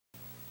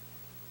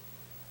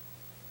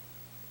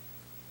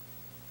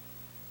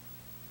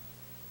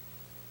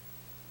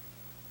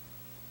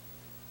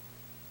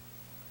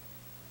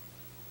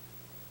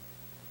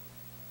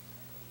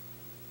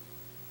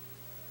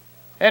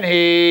And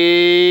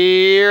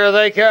here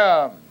they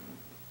come.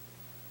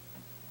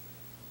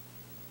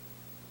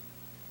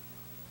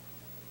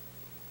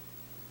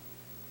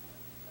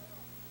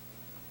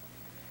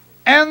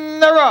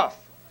 And they're off.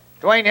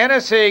 Dwayne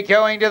Hennessy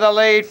going to the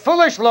lead.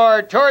 Foolish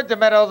Lord toward the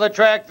middle of the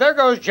track. There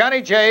goes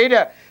Johnny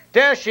Jade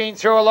dashing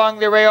through along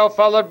the rail,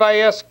 followed by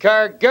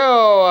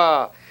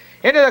ESCARGOT.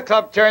 Into the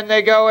club turn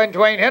they go, and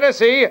Dwayne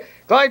Hennessy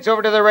glides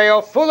over to the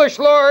rail. Foolish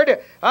Lord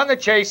on the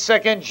chase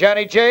second.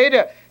 Johnny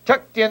Jade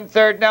tucked in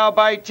third now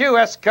by 2.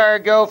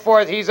 ESCARGOT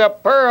fourth. He's a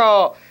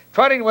pearl.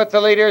 Trotting with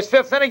the leaders.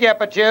 Fifth in a gap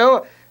of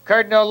 2.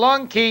 Cardinal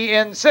Long Key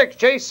in 6th.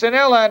 Jason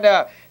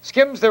Ellen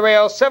skims the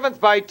rail.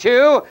 7th by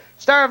 2.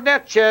 Star of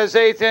Natchez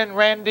 8th, and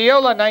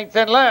Randiola 9th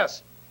and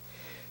last.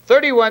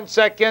 31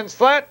 seconds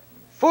flat.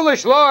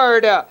 Foolish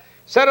Lord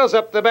settles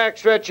up the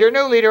backstretch. Your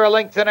new leader a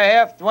length and a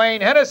half.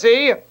 Dwayne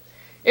Hennessy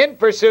in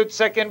pursuit,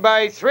 second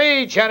by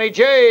 3. Johnny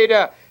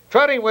Jade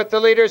trotting with the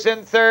leaders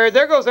in third.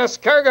 There goes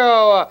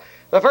ESCARGOT,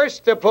 the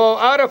first to pull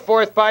out of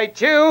 4th by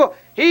 2.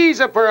 He's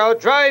a pearl.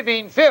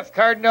 Driving 5th,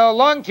 Cardinal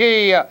Long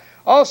Key.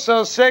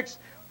 Also 6th.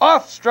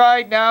 Off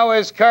stride now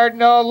is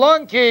Cardinal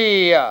Long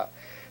Key.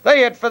 They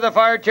head for the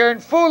far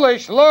turn.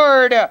 Foolish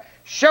Lord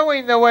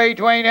showing the way.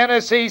 Dwayne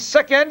Hennessy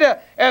second.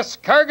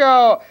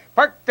 ESCARGOT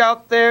parked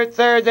out there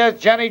third.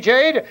 That's Johnny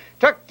Jade.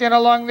 Tucked in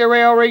along the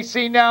rail,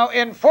 racing now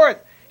in 4th.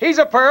 He's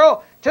a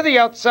pearl. To the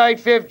outside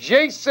 5th.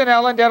 Jason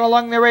Allen down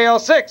along the rail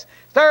 6th.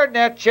 Star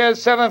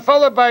Natchez 7th,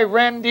 followed by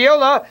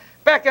Randiola.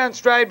 Back on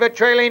stride, but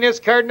trailing is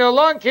Cardinal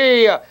Long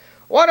Key.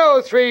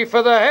 103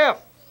 for the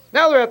half.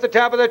 Now they're at the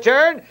top of the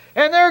turn,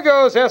 and there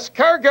goes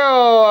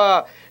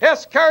ESCARGOT.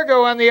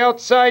 ESCARGOT on the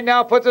outside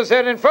now puts his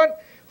head in front.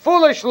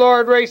 Foolish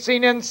Lord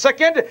racing in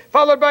second,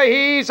 followed by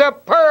He's a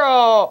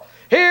Pearl.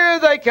 Here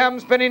they come,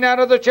 spinning out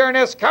of the turn.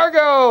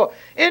 ESCARGOT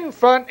in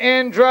front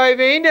and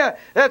driving.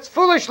 That's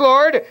Foolish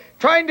Lord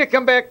trying to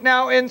come back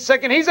now in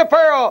second. He's a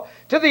Pearl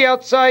to the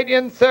outside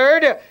in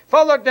third,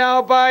 followed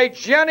now by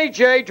Johnny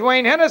J.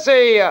 Dwayne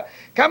Hennessy.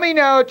 Coming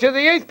now to the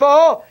 8th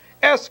pole.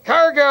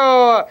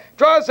 ESCARGOT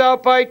draws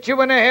out by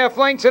 2.5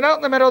 lengths, and out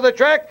in the middle of the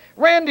track,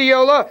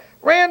 Randiola.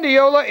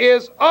 Randiola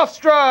is off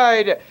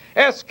stride.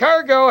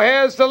 ESCARGOT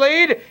has the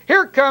lead.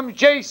 Here comes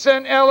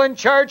Jason Ellen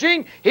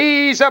charging.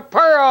 He's a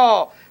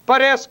pearl,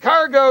 but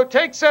ESCARGOT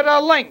takes it a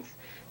length.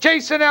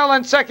 Jason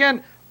Ellen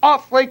second,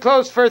 awfully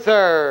close for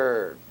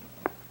third.